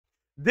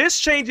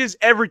This changes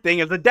everything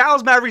as the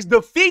Dallas Mavericks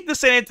defeat the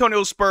San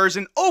Antonio Spurs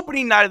in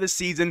opening night of the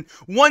season,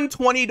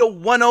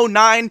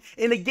 120-109,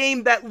 in a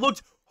game that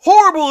looked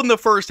horrible in the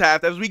first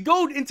half as we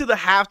go into the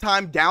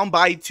halftime down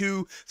by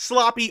 2,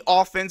 sloppy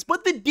offense,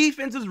 but the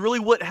defense is really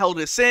what held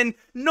us in.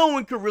 No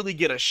one could really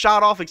get a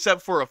shot off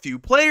except for a few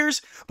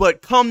players,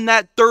 but come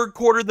that third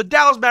quarter, the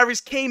Dallas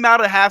Mavericks came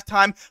out of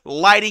halftime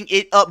lighting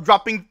it up,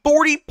 dropping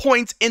 40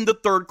 points in the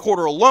third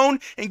quarter alone,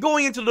 and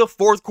going into the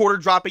fourth quarter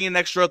dropping an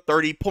extra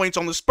 30 points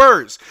on the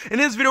Spurs. In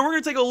this video, we're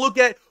going to take a look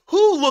at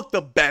who looked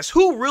the best,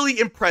 who really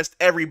impressed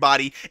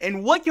everybody,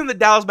 and what can the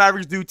Dallas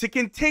Mavericks do to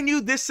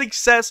continue this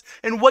success,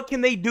 and what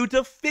can they do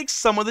to fix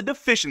some of the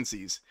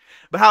deficiencies.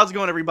 But how's it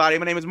going, everybody?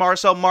 My name is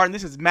Marcel Martin.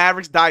 This is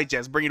Mavs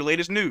Digest, bringing you the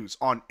latest news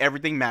on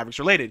everything Mavericks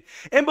related.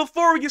 And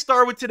before we get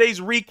started with today's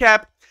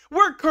recap,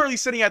 we're currently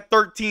sitting at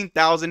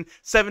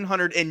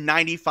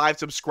 13,795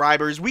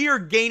 subscribers. We are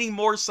gaining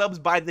more subs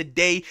by the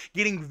day,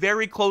 getting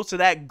very close to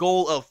that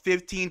goal of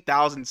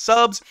 15,000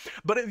 subs.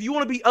 But if you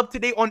want to be up to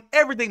date on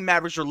everything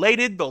Mavericks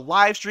related, the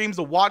live streams,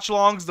 the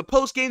watch-alongs, the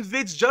post-game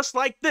vids just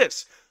like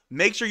this,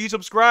 make sure you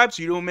subscribe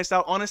so you don't miss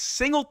out on a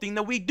single thing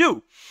that we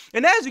do.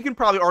 And as you can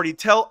probably already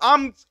tell,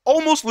 I'm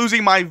almost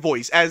losing my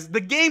voice as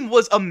the game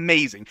was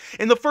amazing.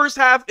 In the first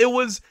half, it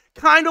was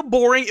kind of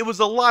boring. It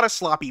was a lot of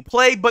sloppy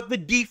play, but the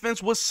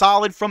defense was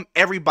solid from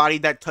everybody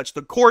that touched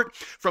the court,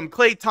 from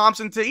Klay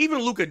Thompson to even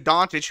Luka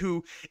Doncic,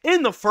 who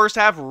in the first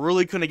half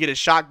really couldn't get a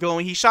shot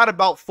going. He shot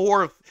about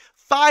 5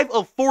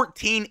 of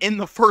 14 in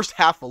the first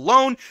half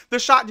alone. The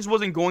shot just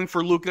wasn't going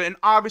for Luka, and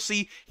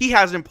obviously he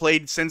hasn't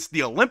played since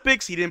the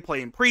Olympics. He didn't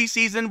play in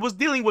preseason, was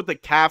dealing with the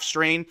calf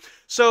strain.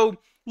 So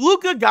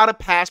Luka got a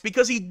pass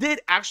because he did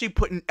actually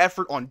put an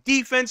effort on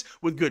defense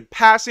with good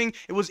passing.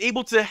 It was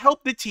able to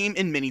help the team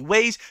in many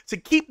ways to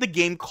keep the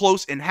game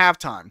close in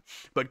halftime.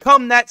 But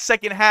come that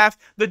second half,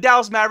 the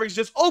Dallas Mavericks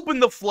just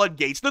opened the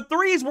floodgates. The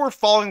threes were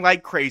falling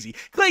like crazy.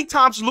 Klay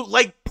Thompson looked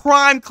like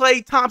prime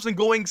Klay Thompson,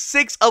 going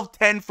 6 of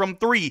 10 from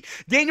 3.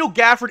 Daniel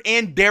Gafford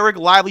and Derrick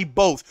Lively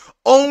both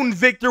own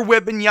Victor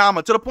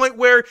Wembanyama to the point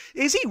where,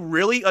 is he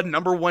really a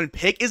 #1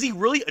 pick? Is he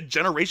really a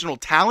generational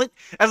talent?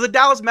 As the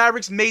Dallas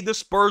Mavericks made the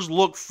Spurs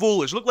look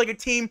foolish, look like a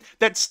team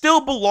that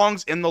still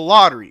belongs in the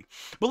lottery.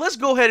 But let's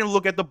go ahead and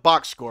look at the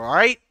box score, all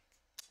right?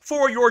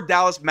 For your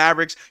Dallas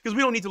Mavericks, because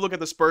we don't need to look at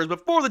the Spurs,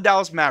 but for the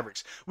Dallas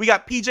Mavericks, we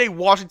got PJ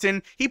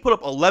Washington. He put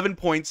up 11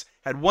 points,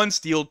 had 1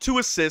 steal, 2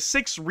 assists,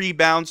 6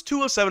 rebounds,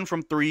 2 of 7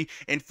 from 3,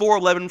 and 4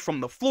 of 11 from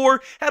the floor.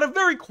 Had a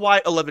very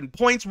quiet 11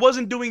 points,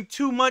 wasn't doing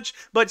too much,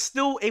 but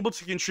still able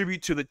to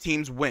contribute to the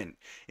team's win.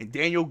 And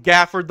Daniel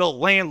Gafford, the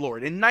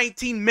landlord, in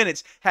 19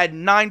 minutes, had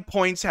 9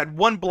 points, had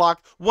 1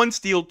 block, 1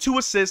 steal, 2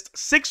 assists,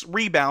 6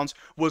 rebounds,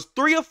 was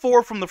 3 of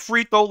 4 from the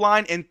free throw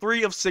line, and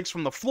 3 of 6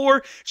 from the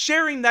floor,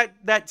 sharing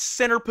that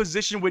center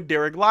position with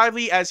Derrick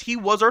Lively, as he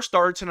was our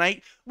starter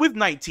tonight with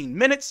 19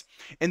 minutes.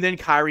 And then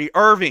Kyrie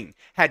Irving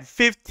had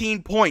 15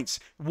 points,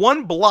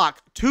 1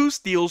 block, 2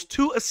 steals,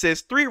 2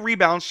 assists, 3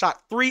 rebounds,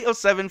 shot 3 of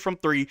 7 from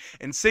 3,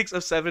 and 6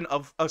 and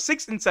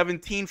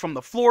 17 from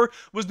the floor.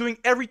 Was doing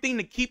everything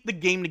to keep the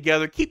game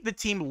together, keep the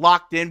team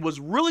locked in, was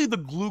really the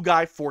glue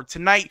guy for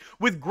tonight,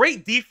 with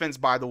great defense,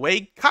 by the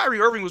way. Kyrie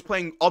Irving was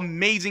playing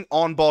amazing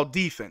on-ball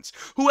defense.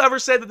 Whoever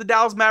said that the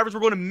Dallas Mavericks were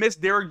going to miss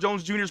Derrick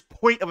Jones Jr.'s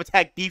point of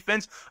attack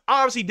defense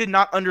obviously did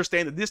not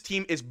understand that this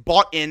team is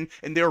bought in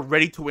and they're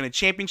ready to win a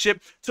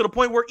championship, to the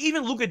point where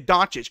even Luka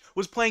Doncic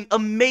was playing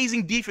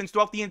amazing defense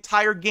throughout the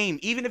entire game,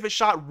 even if his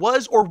shot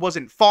was or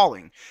wasn't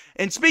falling.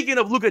 And speaking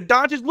of Luka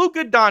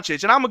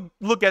Doncic, and I'm going to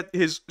look at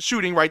his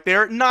shooting right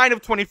there, 9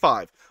 of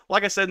 25.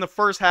 Like I said, in the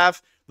first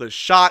half, the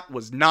shot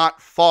was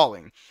not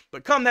falling.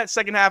 But come that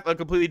second half, a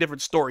completely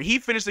different story. He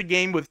finished the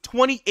game with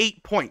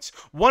 28 points,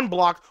 1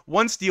 block,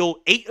 1 steal,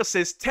 8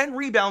 assists, 10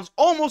 rebounds,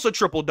 almost a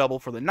triple-double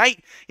for the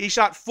night. He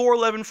shot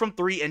 4-11 from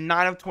 3 and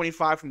 9 of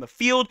 25 from the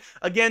field.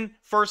 Again,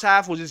 first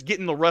half was just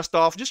getting the rust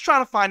off, just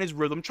trying to find his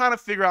rhythm, trying to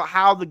figure out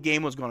how the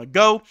game was going to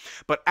go.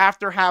 But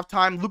after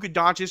halftime, Luka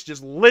Doncic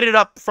just lit it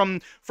up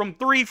from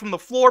 3 from the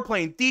floor,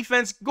 playing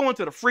defense, going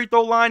to the free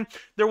throw line.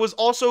 There was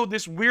also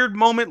this weird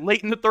moment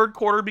late in the third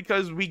quarter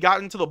because we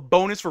got into the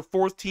bonus for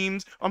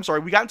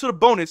we got into the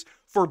bonus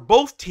for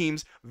both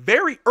teams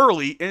very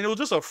early, and it was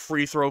just a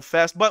free throw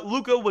fest, but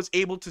Luka was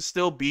able to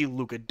still be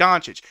Luka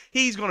Doncic.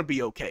 He's going to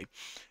be okay.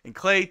 And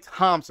Klay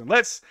Thompson,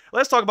 let's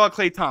talk about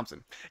Klay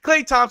Thompson.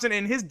 Klay Thompson,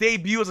 in his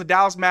debut as a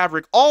Dallas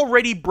Maverick,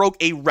 already broke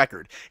a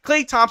record.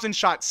 Klay Thompson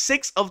shot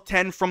 6 of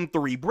 10 from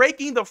 3,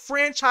 breaking the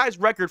franchise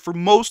record for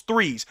most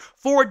threes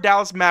for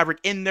Dallas Maverick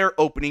in their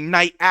opening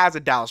night as a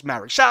Dallas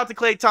Maverick. Shout out to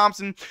Klay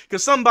Thompson,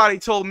 because somebody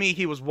told me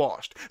he was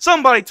washed.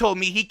 Somebody told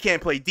me he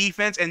can't play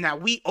defense and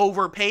that we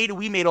overpaid and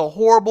we made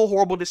a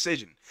horrible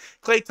decision.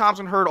 Klay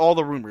Thompson heard all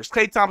the rumors.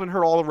 Klay Thompson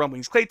heard all the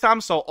rumblings. Klay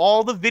Thompson saw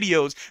all the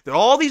videos that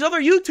all these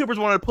other YouTubers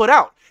wanted to put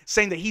out,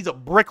 saying that he's a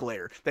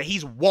bricklayer, that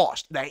he's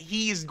washed, that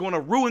he is going to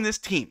ruin this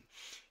team.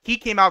 He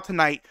came out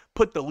tonight,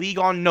 put the league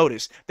on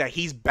notice that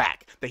he's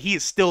back, that he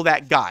is still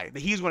that guy,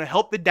 that he's going to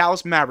help the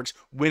Dallas Mavericks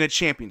win a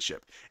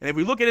championship. And if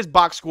we look at his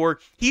box score,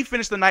 he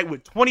finished the night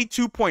with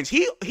 22 points.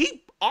 He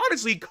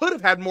honestly could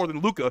have had more than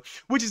Luka,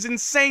 which is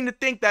insane to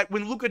think that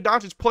when Luka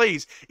Doncic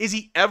plays, is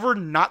he ever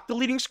not the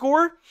leading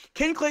scorer?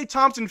 Can Klay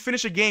Thompson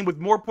finish a game with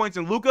more points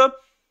than Luka?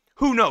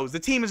 Who knows? The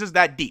team is just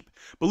that deep.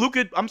 But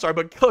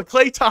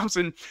Klay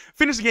Thompson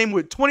finished the game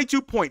with 22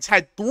 points,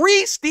 had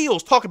 3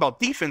 steals. Talk about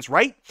defense,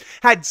 right?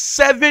 Had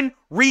 7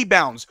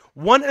 rebounds,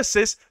 1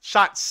 assist,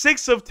 shot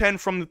 6 of 10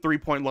 from the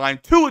three-point line,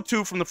 2 of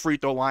 2 from the free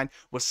throw line,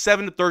 was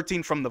 7 of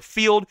 13 from the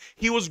field.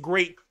 He was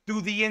great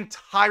through the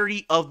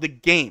entirety of the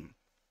game.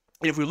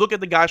 And if we look at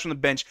the guys from the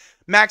bench,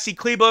 Maxi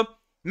Kleber,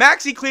 we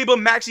got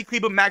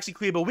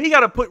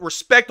to put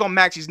respect on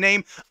Maxi's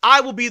name.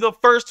 I will be the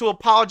first to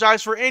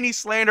apologize for any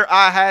slander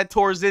I had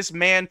towards this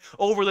man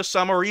over the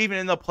summer or even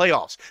in the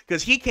playoffs,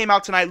 because he came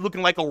out tonight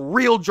looking like a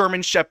real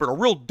German Shepherd, a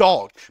real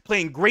dog,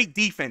 playing great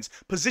defense,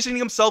 positioning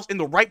himself in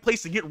the right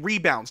place to get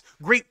rebounds,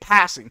 great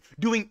passing,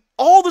 doing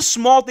all the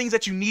small things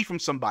that you need from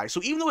somebody.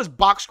 So even though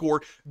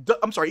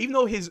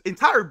his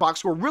entire box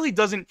score really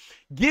doesn't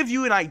give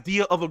you an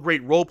idea of a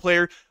great role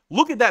player,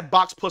 look at that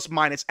box plus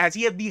minus, as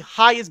he had the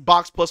highest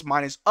box plus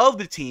minus of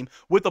the team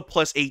with a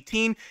plus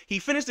 18. He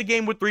finished the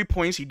game with 3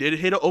 points. He did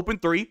hit an open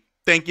 3.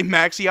 Thank you,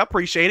 Maxi. I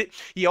appreciate it.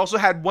 He also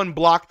had 1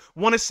 block,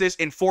 1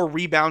 assist, and 4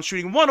 rebounds,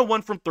 shooting 1 of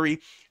 1 from 3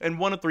 and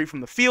 1 of 3 from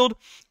the field.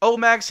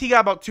 Max, he got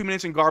about 2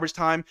 minutes in garbage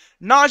time.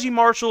 Najee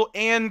Marshall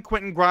and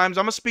Quentin Grimes,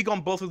 I'm going to speak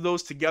on both of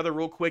those together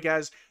real quick,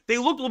 as they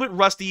looked a little bit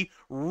rusty,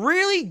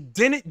 really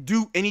didn't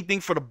do anything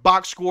for the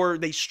box score.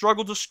 They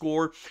struggled to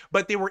score,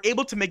 but they were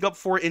able to make up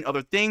for it in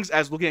other things,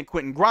 as looking at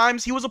Quentin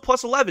Grimes, he was a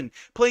plus 11,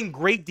 playing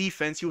great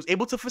defense. He was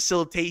able to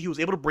facilitate, he was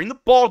able to bring the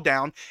ball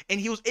down,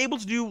 and he was able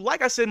to do,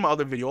 like I said in my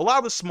other video, a lot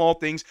of the small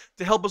things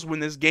to help us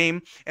win this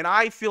game. And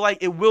I feel like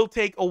it will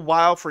take a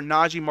while for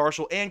Najee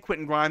Marshall and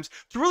Quentin Grimes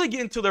to really get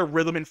into their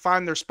rhythm and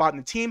find their spot in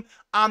the team.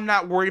 I'm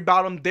not worried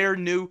about them. They're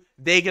new.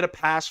 They get a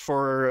pass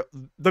for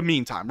the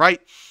meantime, right?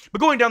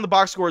 But going down the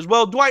box score as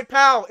well, Dwight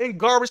Powell in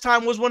garbage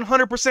time was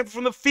 100%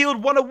 from the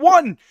field, 1 of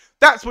 1.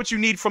 That's what you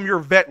need from your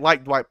vet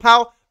like Dwight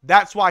Powell.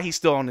 That's why he's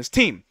still on this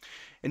team.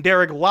 And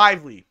Derrick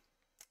Lively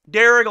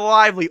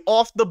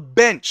off the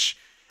bench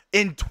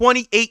in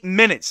 28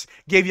 minutes,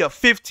 gave you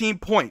 15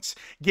 points,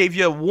 gave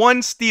you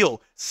 1 steal,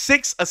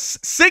 6, is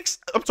that 6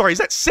 or is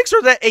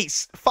that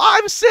 8?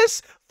 5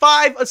 assists?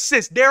 5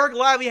 assists. Derrick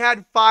Lively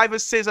had 5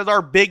 assists as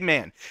our big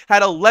man.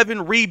 Had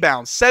 11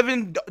 rebounds,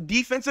 7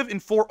 defensive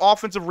and 4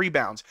 offensive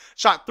rebounds.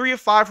 Shot 3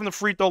 of 5 from the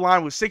free throw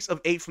line with 6 of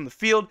 8 from the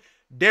field.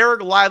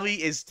 Derrick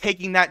Lively is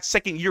taking that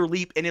second-year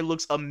leap, and it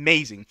looks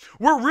amazing.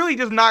 We're really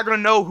just not going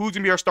to know who's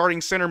going to be our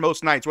starting center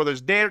most nights, whether it's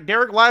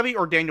Derrick Lively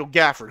or Daniel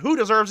Gafford. Who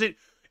deserves it?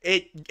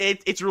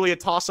 It's really a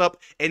toss-up,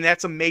 and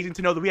that's amazing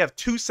to know that we have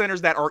 2 centers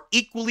that are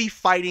equally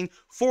fighting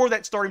for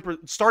that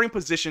starting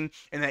position,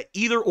 and that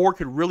either or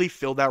could really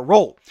fill that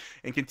role.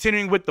 And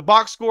continuing with the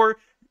box score,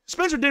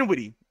 Spencer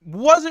Dinwiddie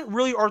wasn't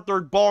really our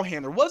third ball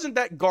handler, wasn't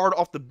that guard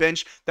off the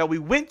bench that we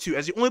went to,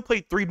 as he only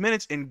played 3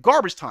 minutes in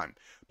garbage time.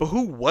 But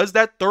who was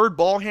that third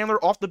ball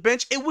handler off the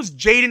bench? It was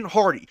Jaden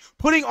Hardy,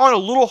 putting on a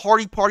little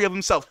Hardy party of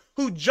himself,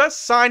 who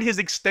just signed his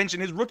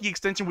extension, his rookie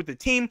extension with the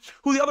team,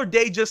 who the other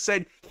day just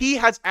said he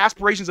has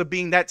aspirations of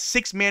being that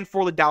 6th man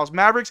for the Dallas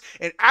Mavericks.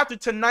 And after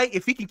tonight,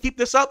 if he can keep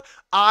this up,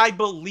 I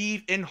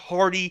believe in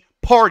Hardy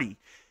party.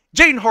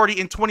 Jaden Hardy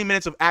in 20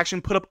 minutes of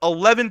action put up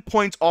 11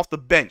 points off the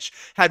bench,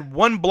 had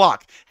 1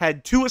 block,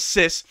 had 2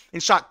 assists,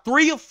 and shot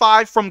 3 of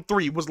 5 from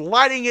 3, was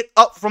lighting it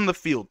up from the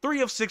field,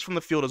 3 of 6 from the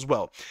field as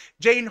well.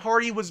 Jaden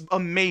Hardy was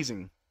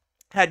amazing,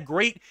 had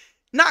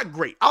not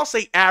great, I'll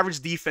say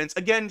average defense.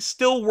 Again,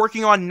 still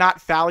working on not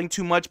fouling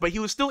too much, but he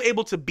was still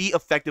able to be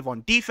effective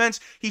on defense.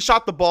 He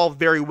shot the ball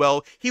very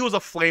well. He was a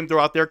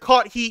flamethrower out there,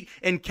 caught heat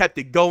and kept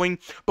it going.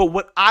 But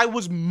what I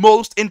was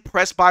most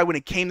impressed by when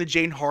it came to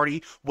Jaden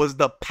Hardy was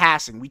the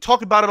passing. We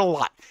talk about it a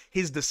lot.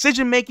 His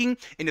decision-making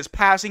and his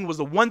passing was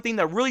the one thing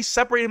that really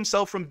separated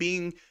himself from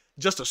being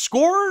just a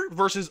scorer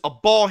versus a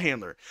ball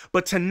handler.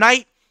 But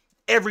tonight,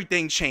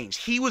 everything changed.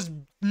 He was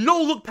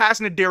no-look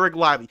passing to Derrick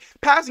Lively,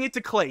 passing it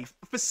to Klay,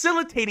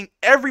 facilitating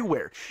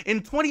everywhere.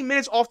 In 20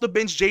 minutes off the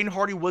bench, Jaden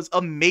Hardy was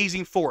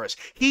amazing for us.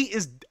 He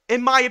is,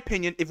 in my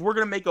opinion, if we're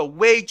going to make a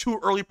way too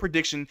early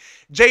prediction,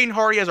 Jaden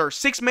Hardy as our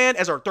 6th man,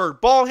 as our third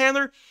ball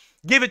handler,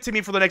 give it to me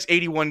for the next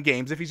 81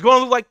 games. If he's going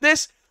to look like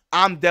this,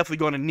 I'm definitely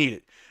going to need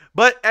it.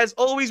 But as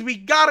always, we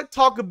got to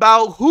talk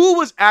about who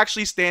was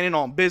actually standing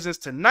on business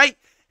tonight.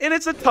 And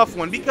it's a tough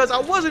one, because I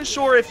wasn't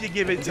sure if you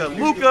give it to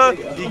Luka,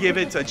 you give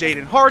it to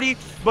Jaden Hardy,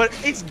 but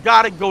it's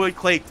got to go to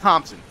Klay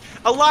Thompson.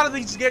 A lot of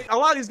these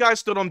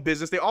guys stood on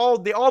business. They all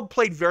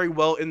played very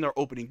well in their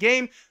opening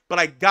game, but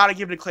I gotta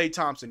give it to Klay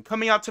Thompson.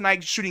 Coming out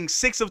tonight, shooting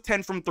 6 of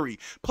 10 from 3,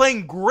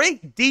 playing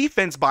great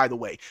defense, by the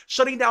way,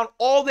 shutting down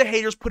all the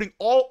haters, putting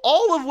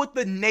all of what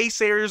the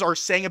naysayers are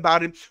saying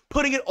about him,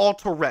 putting it all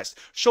to rest,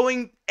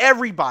 showing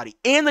everybody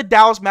and the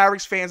Dallas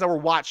Mavericks fans that were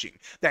watching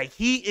that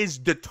he is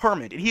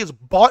determined and he is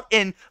bought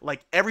in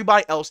like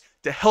everybody else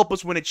to help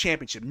us win a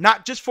championship,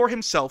 not just for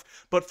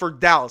himself, but for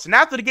Dallas. And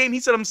after the game, he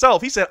said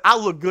himself, I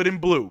look good in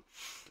blue.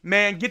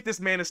 man, get this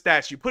man a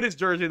statue. Put his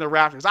jersey in the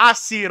rafters. I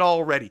see it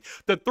already.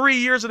 The 3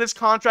 years of this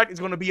contract is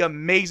going to be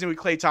amazing with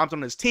Klay Thompson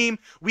on his team.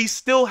 We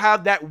still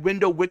have that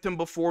window with him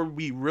before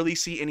we really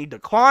see any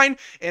decline.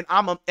 And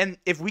and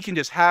if we can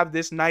just have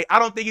this night, I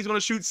don't think he's going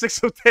to shoot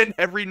 6 of 10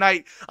 every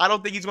night. I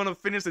don't think he's going to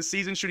finish the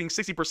season shooting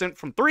 60%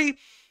 from 3.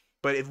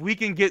 But if we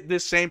can get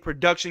this same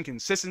production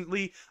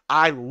consistently,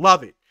 I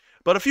love it.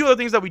 But a few other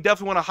things that we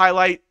definitely want to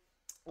highlight.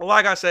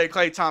 Like I said,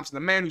 Klay Thompson,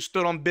 the man who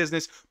stood on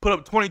business, put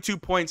up 22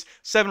 points,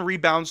 7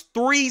 rebounds,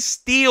 3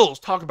 steals,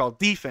 talk about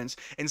defense,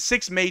 and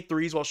 6 made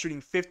threes while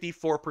shooting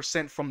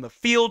 54% from the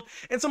field.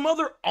 And some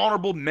other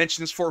honorable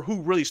mentions for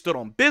who really stood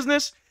on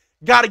business.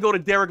 Got to go to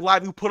Derrick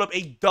Lively, who put up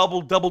a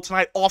double-double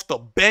tonight off the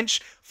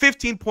bench.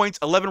 15 points,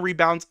 11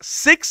 rebounds,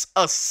 6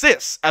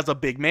 assists as a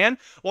big man,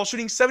 while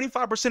shooting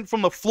 75%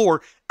 from the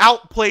floor.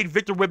 Outplayed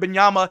Victor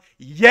Wembanyama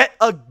yet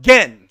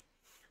again.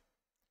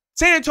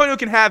 San Antonio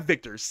can have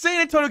Victor.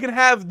 San Antonio can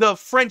have the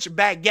French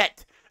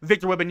baguette,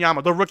 Victor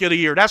Wembanyama, the Rookie of the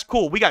Year. That's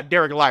cool. We got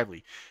Derrick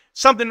Lively.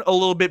 Something a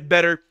little bit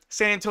better.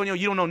 San Antonio,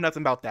 you don't know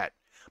nothing about that.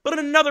 But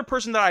another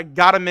person that I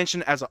got to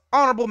mention as an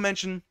honorable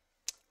mention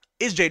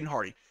is Jaden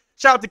Hardy.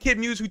 Shout out to Kid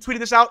Muse who tweeted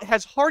this out.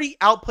 Has Hardy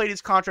outplayed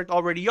his contract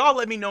already? Y'all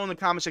let me know in the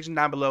comment section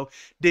down below.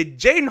 Did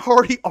Jaden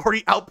Hardy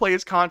already outplay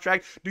his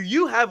contract? Do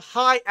you have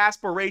high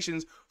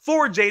aspirations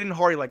for Jaden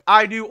Hardy like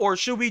I do? Or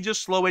should we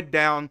just slow it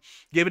down,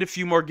 give it a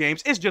few more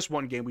games? It's just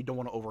one game. We don't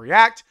want to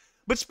overreact.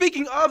 But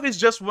speaking of it's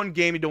just one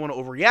game, we don't want to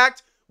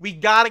overreact. We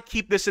got to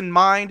keep this in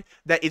mind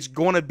that it's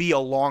going to be a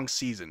long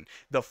season.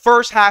 The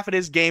first half of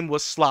this game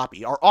was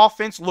sloppy. Our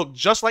offense looked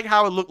just like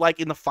how it looked like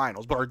in the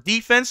finals, but our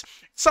defense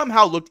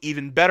somehow looked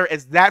even better,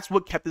 as that's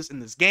what kept us in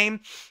this game.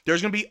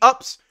 There's going to be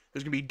ups.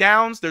 There's going to be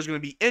downs. There's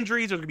going to be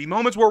injuries. There's going to be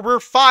moments where we're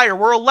fire.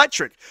 We're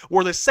electric.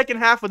 Where the second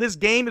half of this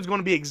game is going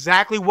to be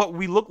exactly what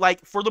we look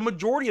like for the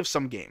majority of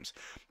some games.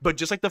 But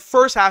just like the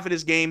first half of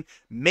this game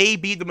may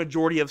be the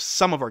majority of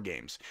some of our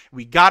games.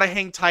 We got to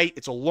hang tight.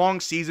 It's a long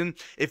season.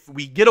 If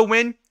we get a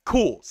win,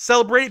 cool.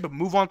 Celebrate it, but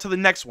move on to the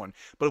next one.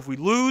 But if we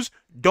lose,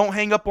 don't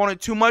hang up on it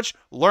too much.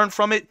 Learn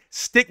from it.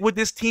 Stick with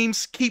this team.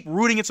 Keep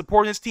rooting and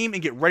supporting this team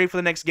and get ready for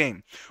the next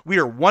game. We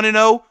are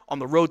 1-0 on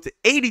the road to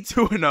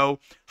 82-0.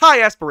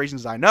 High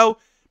aspirations, I know.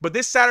 But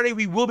this Saturday,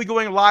 we will be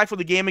going live for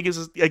the game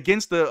against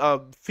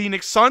the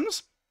Phoenix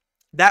Suns.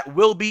 That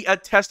will be a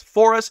test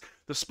for us.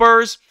 The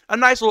Spurs, a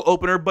nice little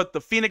opener, but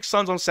the Phoenix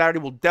Suns on Saturday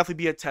will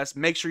definitely be a test.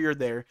 Make sure you're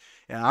there.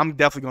 And I'm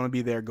definitely going to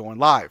be there going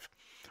live.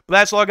 But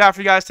that's all I got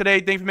for you guys today.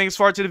 Thanks for making this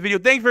far to the video.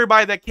 Thanks for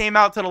everybody that came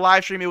out to the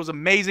live stream. It was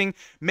amazing.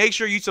 Make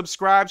sure you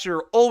subscribe so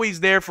you're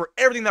always there for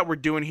everything that we're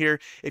doing here.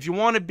 If you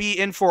want to be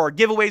in for our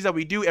giveaways that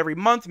we do every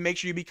month, make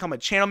sure you become a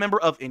channel member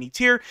of any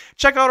tier.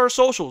 Check out our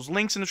socials.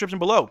 Links in the description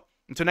below.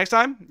 Until next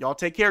time, y'all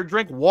take care.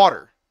 Drink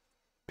water.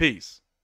 Peace.